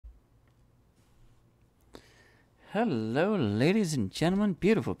Hello, ladies and gentlemen,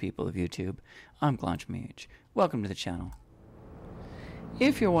 beautiful people of YouTube. I'm Glaunch Mage. Welcome to the channel.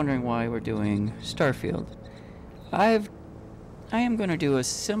 If you're wondering why we're doing Starfield, I am going to do a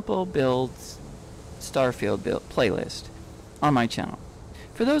simple build Starfield build playlist on my channel.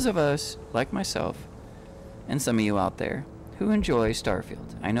 For those of us, like myself, and some of you out there, who enjoy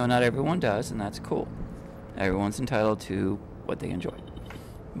Starfield. I know not everyone does, and that's cool. Everyone's entitled to what they enjoy.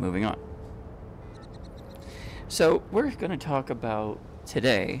 Moving on. So we're going to talk about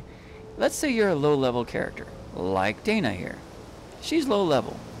today, let's say you're a low-level character, like Dana here. She's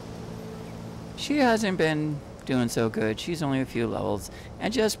low-level. She hasn't been doing so good. She's only a few levels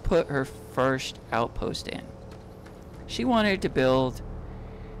and just put her first outpost in. She wanted to build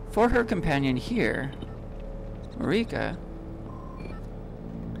for her companion here, Marika,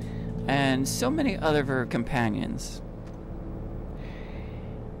 and so many other of her companions,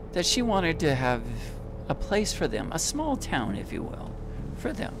 that she wanted to have a place for them, a small town, if you will,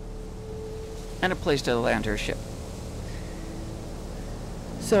 for them, and a place to land her ship.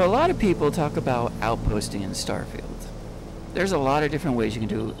 So a lot of people talk about outposting in Starfield. There's a lot of different ways you can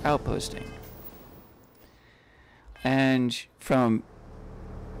do outposting. And from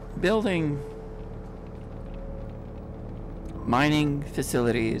building mining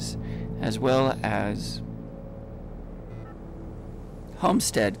facilities as well as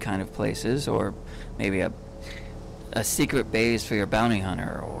homestead kind of places, or maybe a secret base for your bounty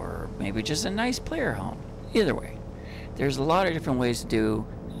hunter, or maybe just a nice player home. Either way, there's a lot of different ways to do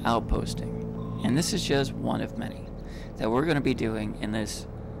outposting, and this is just one of many that we're going to be doing in this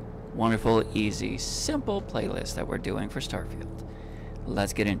wonderful, easy, simple playlist that we're doing for Starfield.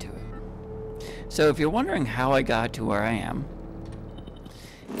 Let's get into it. So if you're wondering how I got to where I am,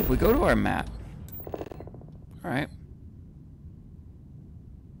 if we go to our map, alright,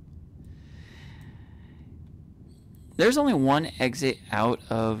 there's only one exit out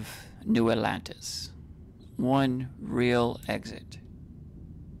of New Atlantis. One real exit.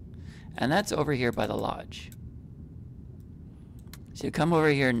 And that's over here by the lodge. So you come over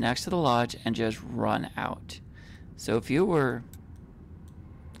here next to the lodge and just run out. So if you were,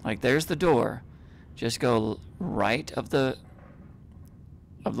 like, there's the door, just go right of the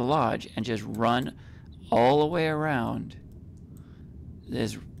lodge and just run all the way around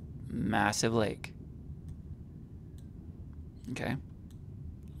this massive lake. Okay,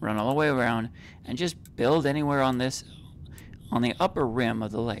 run all the way around and just build anywhere on the upper rim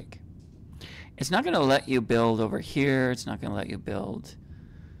of the lake. It's not going to let you build over here. It's not going to let you build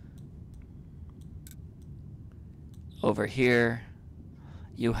over here.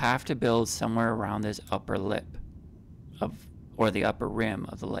 You have to build somewhere around this upper lip or the upper rim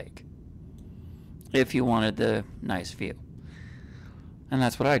of the lake if you wanted the nice view. And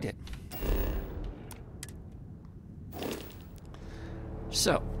that's what I did.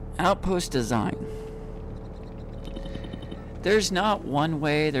 So, outpost design. There's not one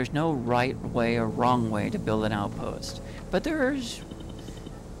way, there's no right way or wrong way to build an outpost. But there's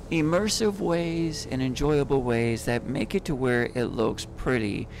immersive ways and enjoyable ways that make it to where it looks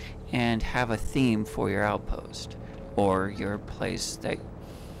pretty and have a theme for your outpost or your place that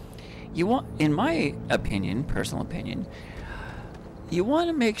you want. In my opinion, personal opinion, you want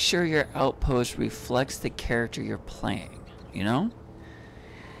to make sure your outpost reflects the character you're playing, you know?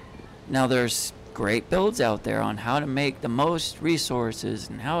 Now there's great builds out there on how to make the most resources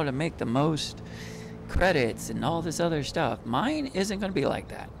and how to make the most credits and all this other stuff. Mine isn't going to be like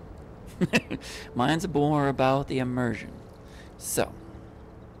that. Mine's more about the immersion. So,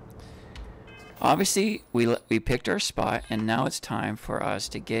 obviously we picked our spot, and now it's time for us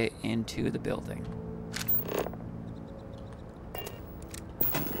to get into the building.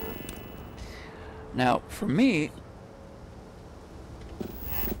 Now, for me,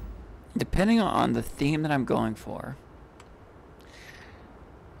 depending on the theme that I'm going for,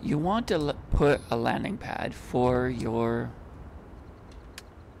 you want to put a landing pad for your,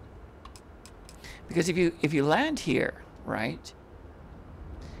 because if you land here, right,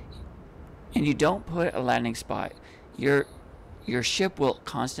 and you don't put a landing spot, your ship will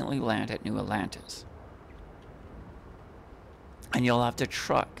constantly land at New Atlantis, and you'll have to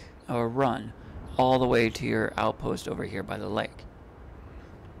truck or run all the way to your outpost over here by the lake.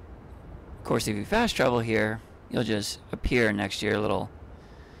 Of course, if you fast travel here, you'll just appear next to your little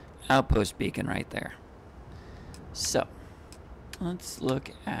outpost beacon right there. So, let's look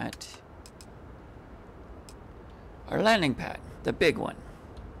at our landing pad, the big one.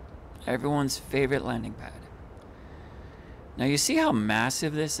 Everyone's favorite landing pad. Now, you see how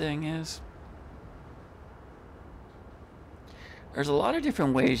massive this thing is? There's a lot of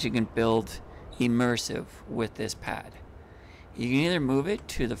different ways you can build immersive with this pad. You can either move it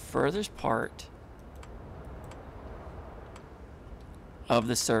to the furthest part of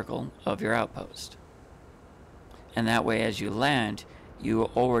the circle of your outpost, and that way as you land, you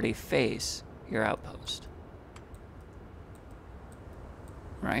already face your outpost,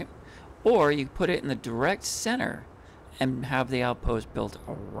 right? Or you put it in the direct center and have the outpost built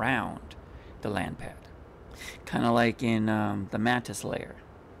around the land pad, kind of like in the Mantis layer,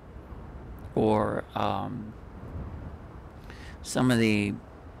 or some of the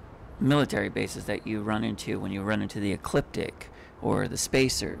military bases that you run into when you run into the Ecliptic or the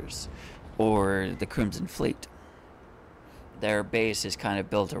Spacers or the Crimson Fleet. Their base is kind of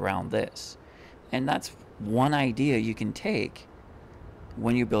built around this. And that's one idea you can take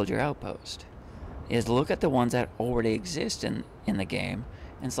when you build your outpost, is look at the ones that already exist in the game,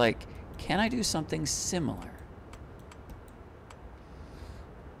 and it's like, can I do something similar?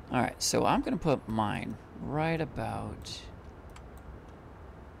 Alright, so I'm going to put mine right about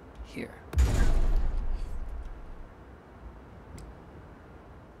here.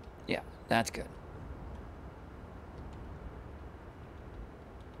 Yeah, that's good.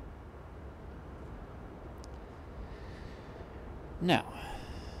 Now,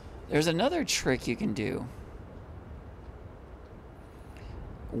 there's another trick you can do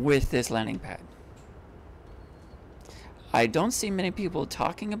with this landing pad. I don't see many people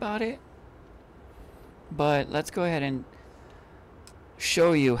talking about it, but let's go ahead and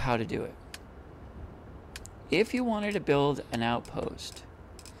show you how to do it. If you wanted to build an outpost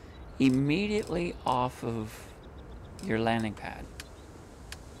immediately off of your landing pad,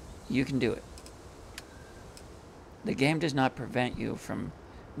 you can do it. The game does not prevent you from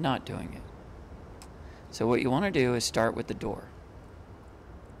not doing it. So what you want to do is start with the door.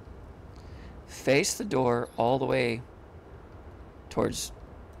 Face the door all the way towards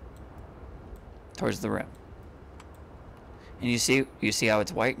the rim. And you see how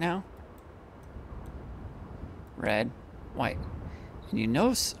it's white now? Red, white. And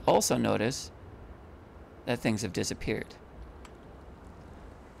you also notice that things have disappeared.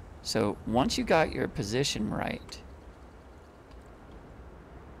 So once you got your position right,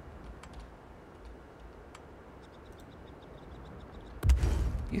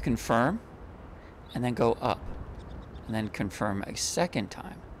 you confirm and then go up and then confirm a second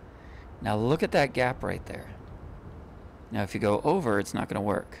time. Now look at that gap right there. Now if you go over, it's not going to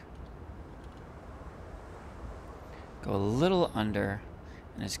work. Go a little under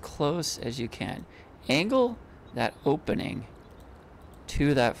and as close as you can. Angle that opening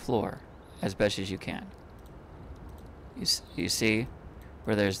to that floor as best as you can. You see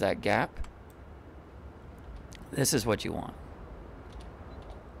where there's that gap? This is what you want.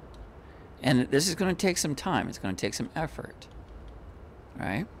 And this is going to take some time. It's going to take some effort.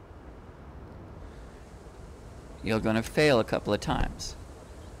 Right? You're going to fail a couple of times.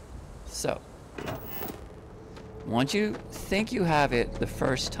 So, once you think you have it the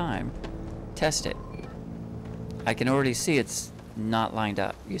first time, test it. I can already see it's not lined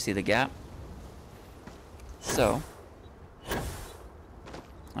up. You see the gap? So,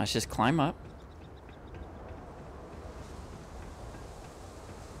 let's just climb up.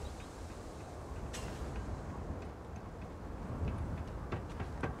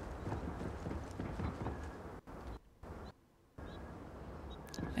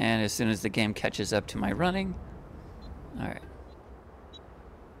 And as soon as the game catches up to my running, alright.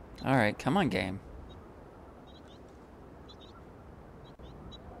 Alright, come on, game.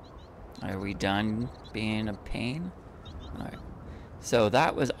 Are we done being a pain? Alright. So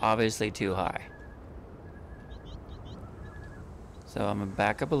that was obviously too high. So I'm gonna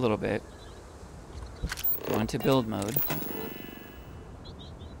back up a little bit. Go into build mode.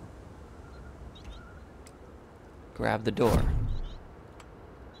 Grab the door.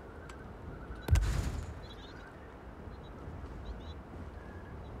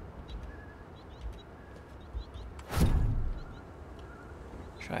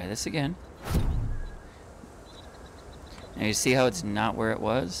 Try this again. Now you see how it's not where it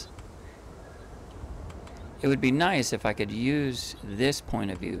was? It would be nice if I could use this point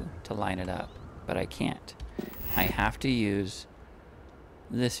of view to line it up, but I can't. I have to use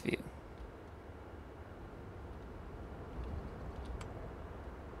this view.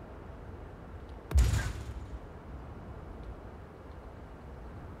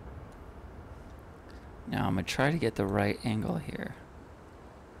 Now I'm going to try to get the right angle here.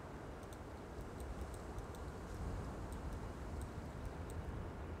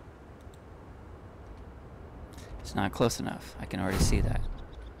 It's not close enough. I can already see that.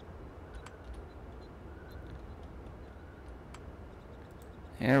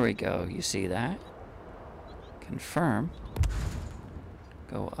 There we go. You see that? Confirm.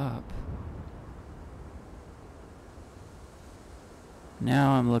 Go up.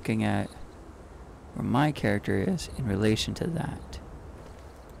 Now I'm looking at where my character is in relation to that.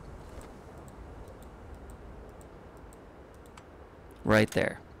 Right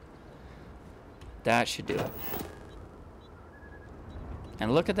there. That should do it.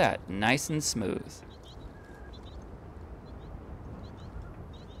 And look at that. Nice and smooth.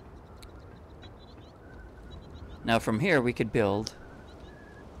 Now from here we could build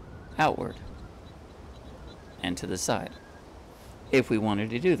outward and to the side if we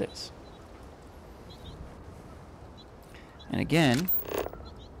wanted to do this. And again,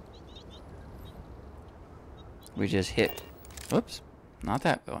 we just hit, whoops, not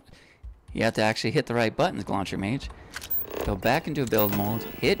that one. You have to actually hit the right buttons, Launcher Mage. Go back into build mode,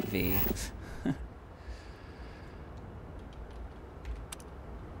 hit V.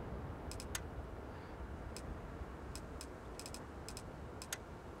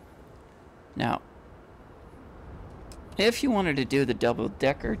 Now, if you wanted to do the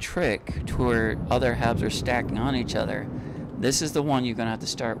double-decker trick to where other habs are stacking on each other, this is the one you're going to have to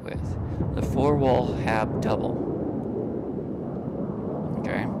start with. The 4-wall hab double.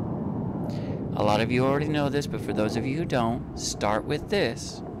 Okay? A lot of you already know this, but for those of you who don't, start with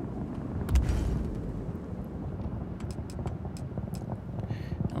this.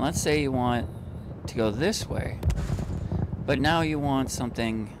 And let's say you want to go this way, but now you want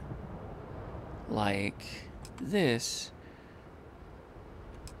something like this,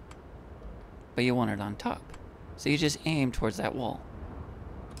 but you want it on top. So you just aim towards that wall.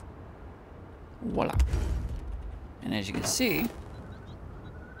 Voila. And as you can see,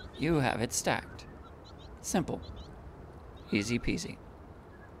 you have it stacked. Simple. Easy peasy.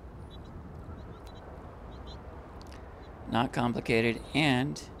 Not complicated,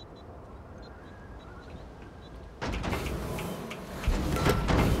 and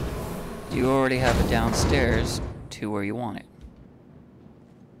you already have it downstairs to where you want it.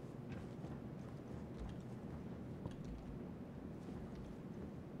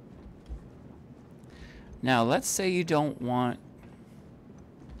 Now, let's say you don't want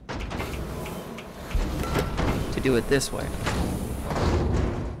to do it this way.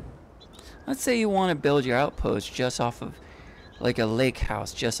 Let's say you want to build your outpost just off of, like a lake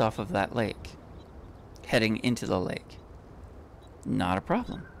house, just off of that lake, heading into the lake. Not a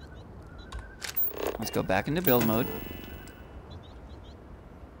problem. Let's go back into build mode.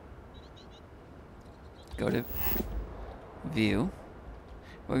 Go to view.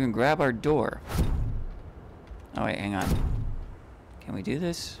 We're going to grab our door. Oh wait, hang on. Can we do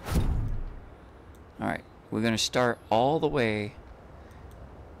this? Alright, we're going to start all the way.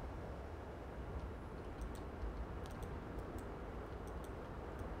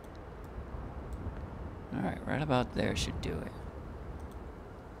 Alright, right about there should do it.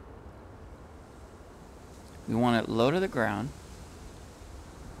 We want it low to the ground.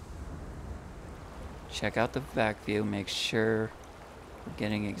 Check out the back view, make sure we're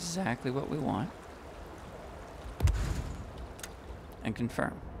getting exactly what we want. And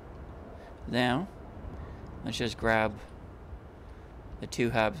confirm. Now, let's just grab the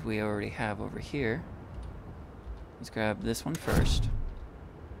two hubs we already have over here. Let's grab this one first.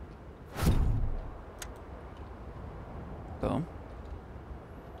 Boom.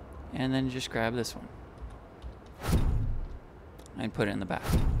 And then just grab this one. And put it in the back.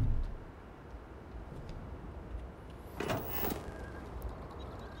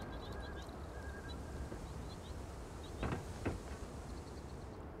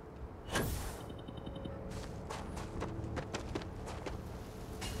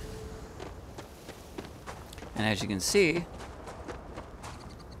 And as you can see,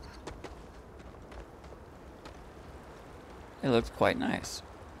 it looks quite nice.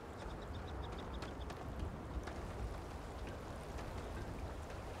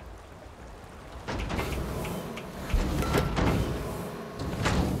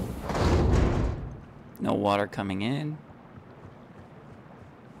 No water coming in.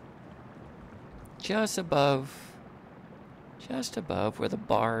 Just above where the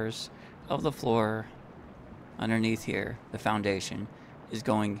bars of the floor underneath here, the foundation, is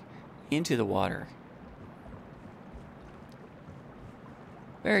going into the water.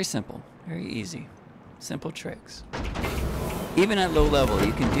 Very simple, very easy. Simple tricks. Even at low level,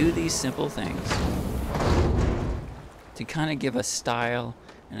 you can do these simple things to kind of give a style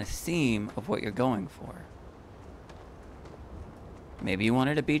and a theme of what you're going for. Maybe you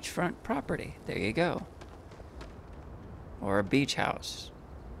wanted a beachfront property. There you go. Or a beach house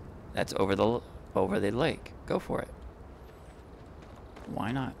that's over the lake. Go for it.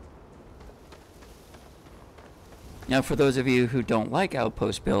 Why not? Now, for those of you who don't like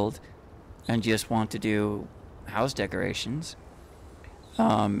outpost build and just want to do house decorations,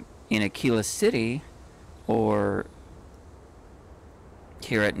 in Aquila City or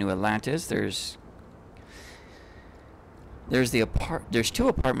here at New Atlantis, there's two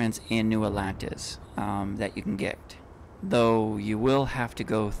apartments in New Atlantis that you can get, though you will have to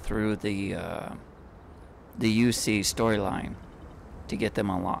go through the UC storyline to get them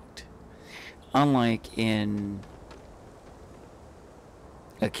unlocked. Unlike in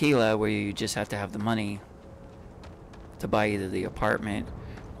Aquila, where you just have to have the money to buy either the apartment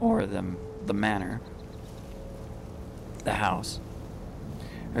or the manor, the house.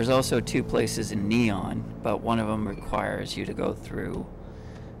 There's also two places in Neon, but one of them requires you to go through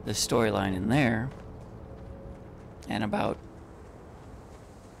the storyline in there, and about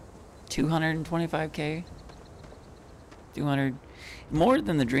 225k, 200, more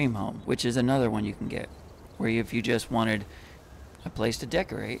than the Dream Home, which is another one you can get, where if you just wanted a place to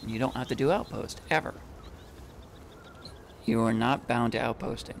decorate, and you don't have to do outpost ever. You are not bound to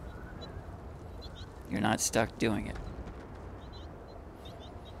outposting. You're not stuck doing it.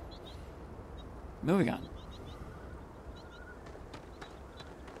 Moving on.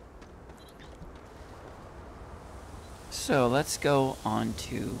 So let's go on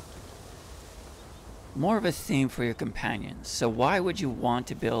to more of a theme for your companions. So why would you want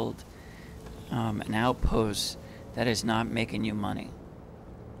to build an outpost that is not making you money?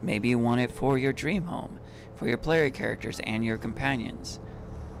 Maybe you want it for your dream home, for your player characters and your companions,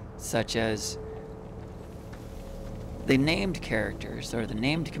 such as the named characters or the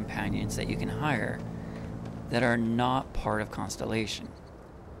named companions that you can hire that are not part of Constellation.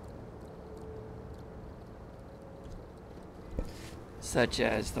 Such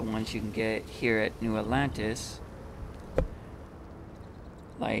as the ones you can get here at New Atlantis,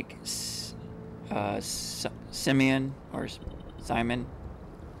 like Simeon or Simon,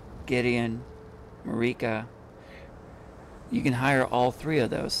 Gideon, Marika. You can hire all three of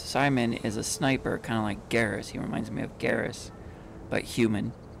those. Simon is a sniper, kind of like Garrus. He reminds me of Garrus, but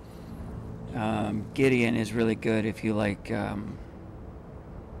human. Gideon is really good if you like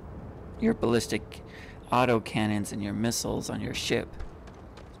your ballistic auto cannons and your missiles on your ship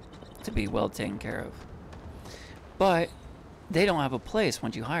to be well taken care of. But they don't have a place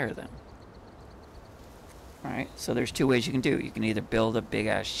once you hire them. Alright, so there's two ways you can do it. You can either build a big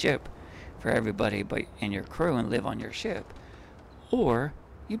ass ship for everybody and your crew and live on your ship, or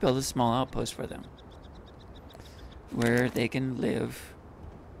you build a small outpost for them where they can live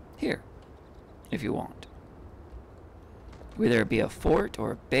here if you want. Whether it be a fort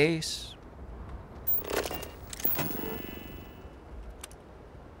or a base.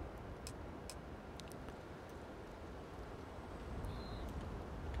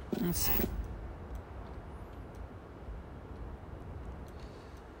 Let's see.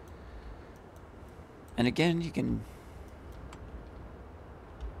 And again, you can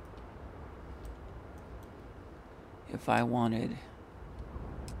if I wanted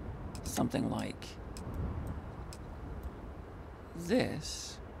something like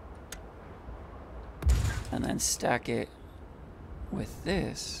this and then stack it with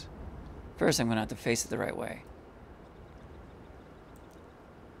this, first I'm going to have to face it the right way.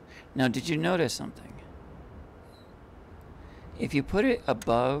 Now, did you notice something? If you put it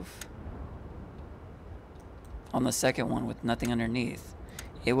above on the second one with nothing underneath,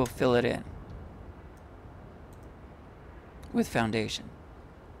 it will fill it in with foundation.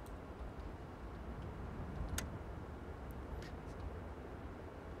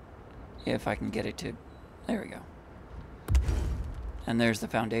 If I can get it to, there we go. And there's the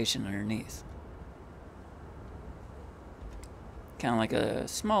foundation underneath. Kind of like a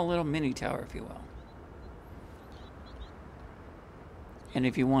small little mini tower, if you will. And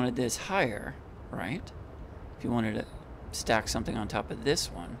if you wanted this higher, right? If you wanted to stack something on top of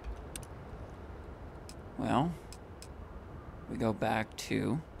this one, well, we go back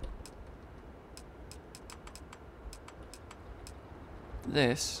to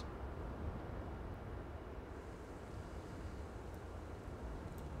this.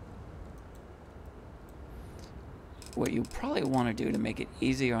 What you probably want to do to make it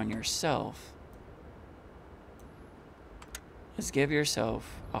easier on yourself is give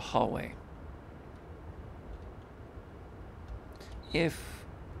yourself a hallway. If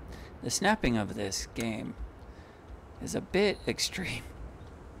the snapping of this game is a bit extreme,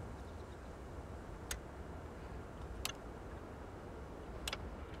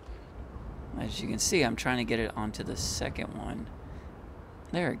 as you can see, I'm trying to get it onto the second one.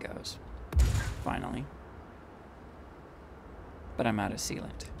 There it goes. Finally. but I'm out of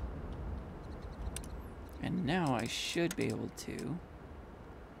sealant. And now I should be able to...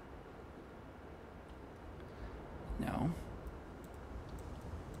 No.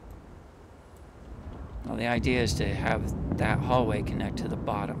 Well, the idea is to have that hallway connect to the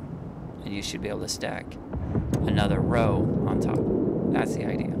bottom, and you should be able to stack another row on top. That's the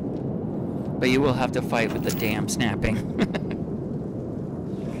idea. But you will have to fight with the dam snapping.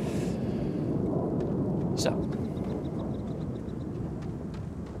 So.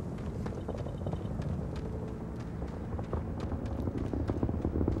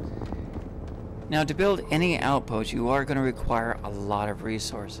 Now, to build any outpost, you are going to require a lot of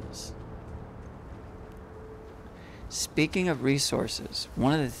resources. Speaking of resources,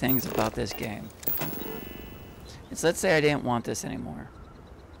 one of the things about this game is, let's say I didn't want this anymore.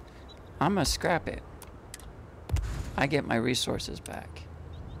 I'm going to scrap it. I get my resources back.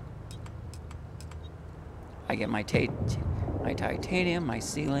 I get my titanium, my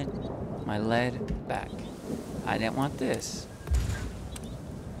sealant, my lead back. I didn't want this.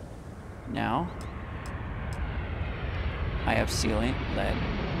 Now, I have sealant, lead,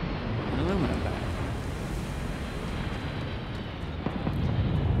 and aluminum back.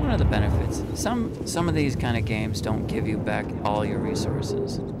 One of the benefits, some of these kind of games don't give you back all your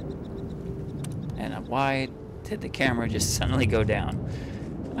resources. And why did the camera just suddenly go down?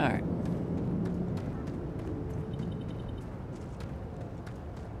 Alright.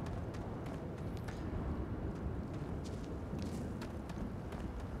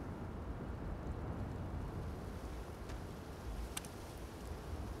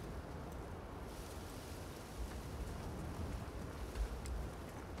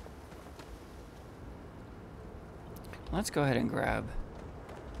 Let's go ahead and grab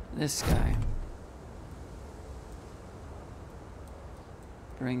this guy.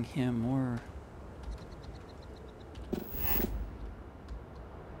 Bring him more.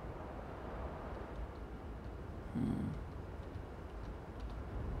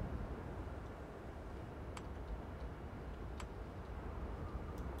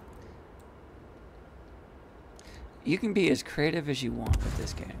 You can be as creative as you want with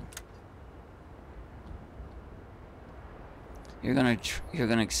this game. You're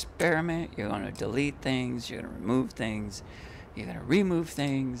gonna experiment. You're gonna delete things. You're gonna remove things. You're gonna remove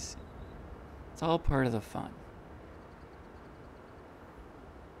things. It's all part of the fun.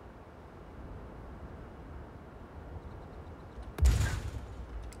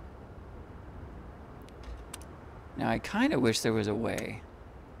 Now, I kind of wish there was a way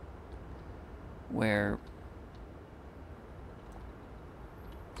where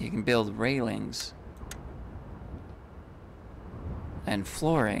you can build railings and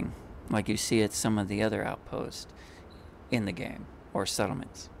flooring like you see at some of the other outposts in the game or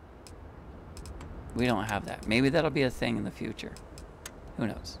settlements. We don't have that. Maybe that'll be a thing in the future. Who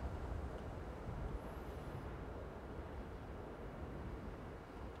knows?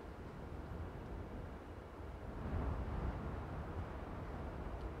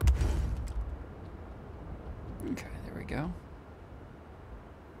 Okay, there we go.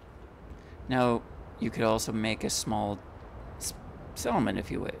 Now, you could also make a small settlement if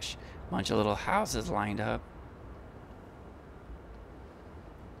you wish. A bunch of little houses lined up.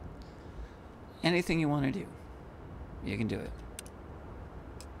 Anything you want to do, you can do it.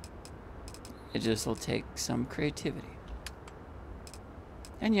 It just will take some creativity.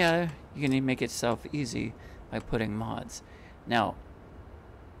 And yeah, you can make itself easy by putting mods. Now,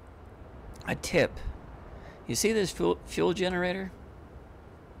 a tip. You see this fuel generator?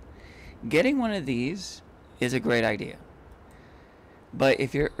 Getting one of these is a great idea. But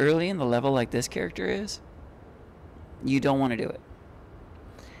if you're early in the level like this character is, you don't want to do it.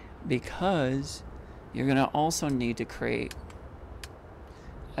 Because you're going to also need to create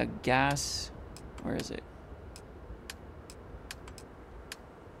a gas... Where is it?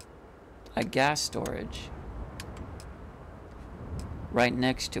 A gas storage right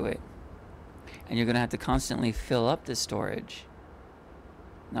next to it. And you're going to have to constantly fill up the storage.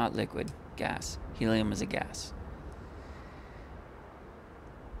 Not liquid, gas. Helium is a gas.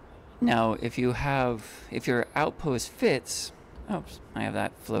 Now, if your outpost fits... Oops, I have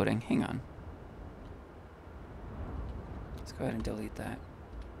that floating. Hang on. Let's go ahead and delete that.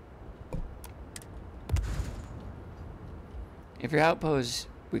 If your outpost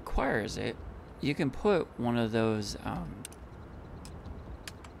requires it, you can put one of those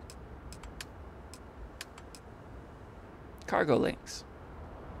cargo links,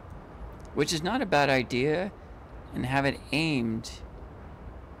 which is not a bad idea, and have it aimed,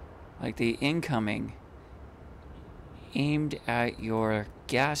 like the incoming, aimed at your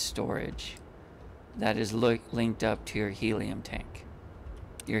gas storage that is linked up to your helium tank.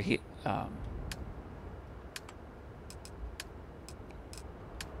 Your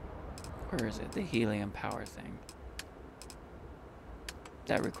where is it? The helium power thing.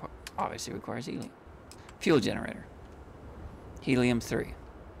 That obviously requires helium. Fuel generator. Helium 3.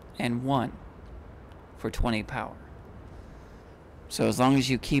 And 1 for 20 power. So as long as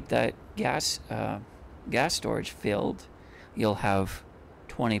you keep that gas storage filled, you'll have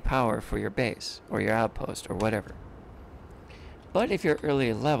 20 power for your base or your outpost or whatever. But if you're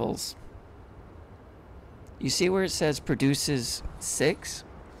early levels, you see where it says produces 6?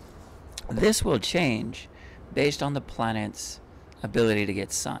 This will change based on the planet's ability to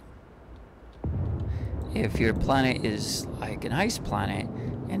get sun. If your planet is like an ice planet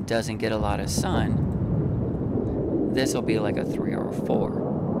and doesn't get a lot of sun, this will be like a 3 or a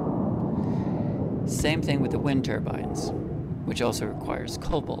 4. Same thing with the wind turbines, which also requires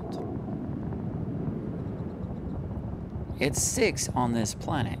cobalt. It's 6 on this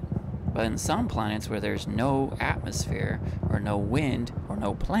planet, but in some planets where there's no atmosphere or no wind or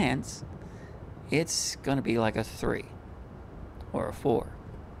no plants, it's going to be like a 3 or a 4.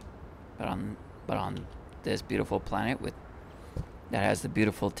 But on this beautiful planet that has the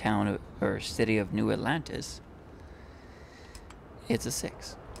beautiful town or city of New Atlantis, it's a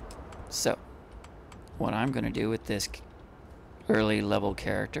 6. So what I'm going to do with this early level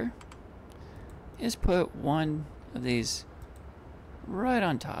character is put one of these right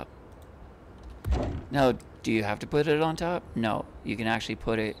on top. Now, do you have to put it on top? No, you can actually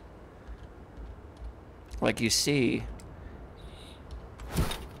put it like you see.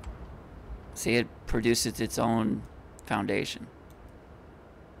 See, it produces its own foundation.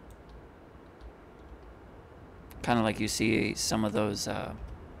 Kind of like you see some of those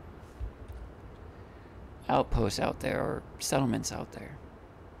outposts out there or settlements out there.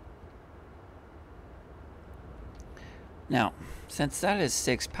 Now, since that is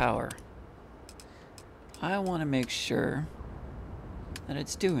 6 power, I want to make sure that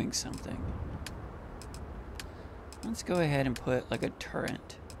it's doing something. Let's go ahead and put like a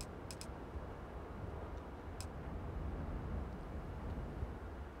turret.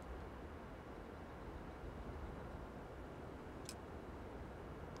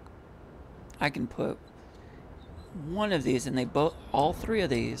 I can put one of these, and all 3 of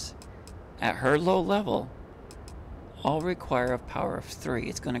these at her low level all require a power of 3.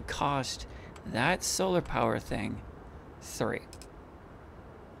 It's going to cost that solar power thing 3.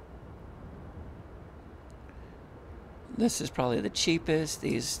 This is probably the cheapest.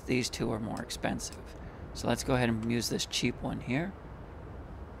 These 2 are more expensive. So let's go ahead and use this cheap one here.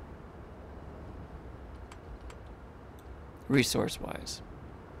 Resource-wise,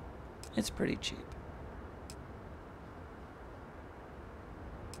 it's pretty cheap.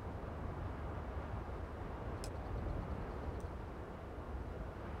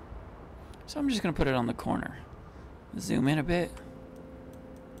 So I'm just going to put it on the corner. Zoom in a bit.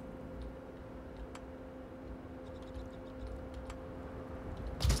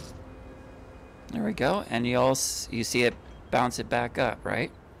 There we go. And you see it bounce it back up, right?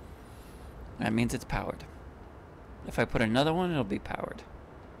 That means it's powered. If I put another one, it'll be powered.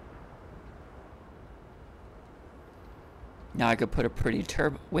 Now I could put a pretty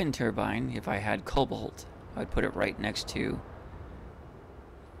wind turbine. If I had cobalt, I'd put it right next to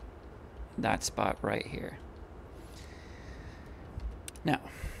that spot right here. Now,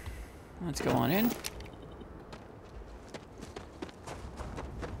 let's go on in.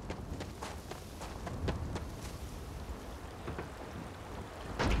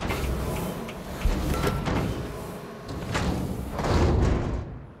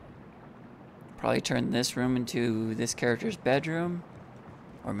 Probably turn this room into this character's bedroom,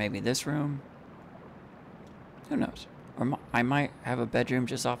 or maybe this room. Who knows? Or I might have a bedroom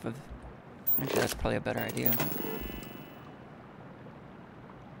just off of... Actually, that's probably a better idea.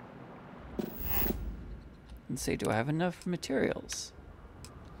 Let's see, do I have enough materials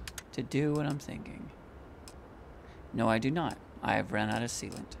to do what I'm thinking? No, I do not. I have run out of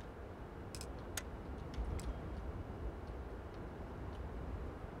sealant.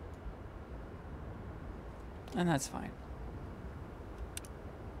 And that's fine.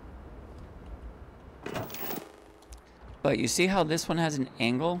 But you see how this one has an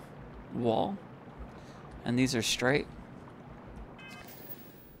angle wall? And these are straight?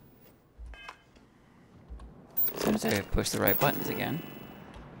 As soon as I push the right buttons again,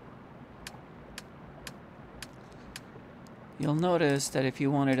 you'll notice that if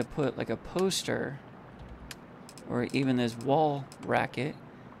you wanted to put like a poster or even this wall bracket,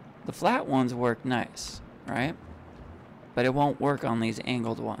 the flat ones work nice, right? But it won't work on these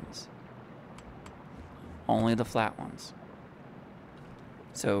angled ones. only the flat ones.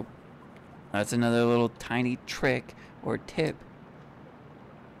 So that's another little tiny trick or tip.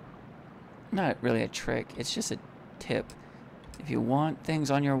 Not really a trick, it's just a tip. If you want things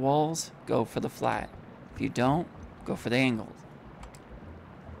on your walls, go for the flat. If you don't, go for the angled.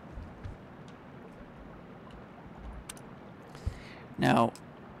 Now,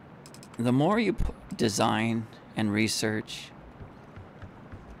 the more you design and research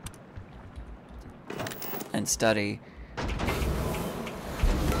and study and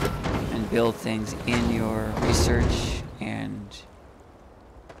build things in your research, and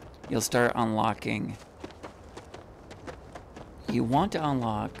you'll start unlocking. You want to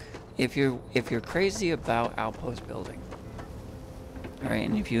unlock, if you're crazy about outpost building, right,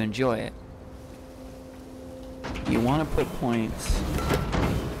 and if you enjoy it, you want to put points.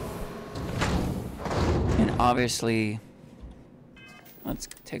 And obviously, let's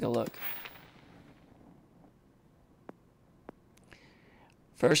take a look.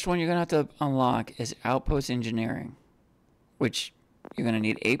 First one you're going to have to unlock is outpost engineering, which you're going to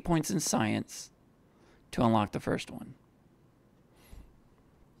need 8 points in science to unlock the first one.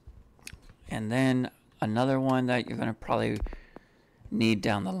 And then another one that you're going to probably need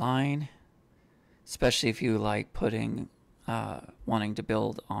down the line, especially if you like wanting to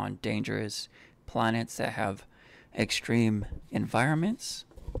build on dangerous planets that have extreme environments,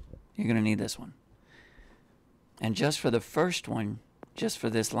 you're going to need this one. And just for the first one, just for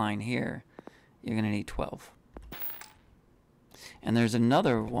this line here, you're going to need 12. And there's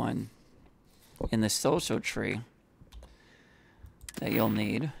another one in the social tree that you'll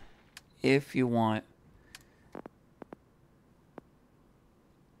need if you want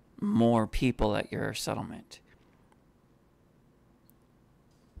more people at your settlement.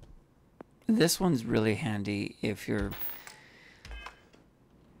 This one's really handy if you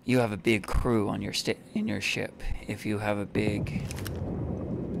have a big crew on your in your ship. If you have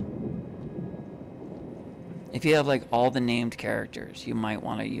if you have like all the named characters, you might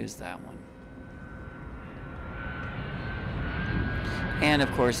want to use that one. And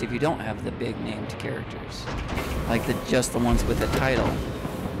of course, if you don't have the big named characters, like just the ones with the title,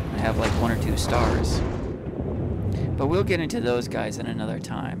 and have like 1 or 2 stars. But we'll get into those guys in another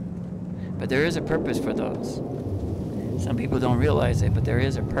time. But there is a purpose for those. Some people don't realize it, but there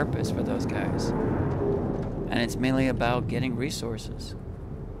is a purpose for those guys. And it's mainly about getting resources.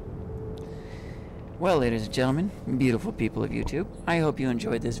 Well, ladies and gentlemen, beautiful people of YouTube, I hope you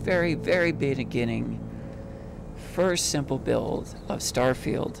enjoyed this very, very beginning first simple build of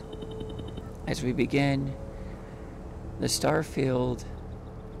Starfield as we begin the Starfield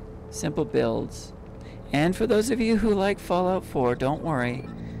simple builds. And for those of you who like Fallout 4, don't worry,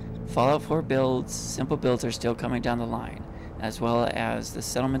 Fallout 4 builds, simple builds are still coming down the line, as well as the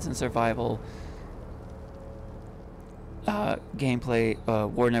Settlements and Survival gameplay,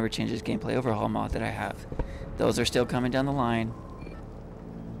 War Never Changes gameplay overhaul mod that I have. Those are still coming down the line.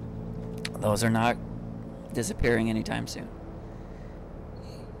 Those are not disappearing anytime soon.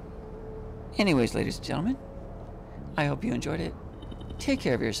 Anyways, ladies and gentlemen, I hope you enjoyed it. Take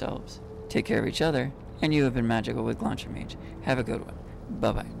care of yourselves, take care of each other, and you have been magical with Launcher Mage. Have a good one.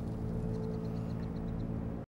 Bye-bye.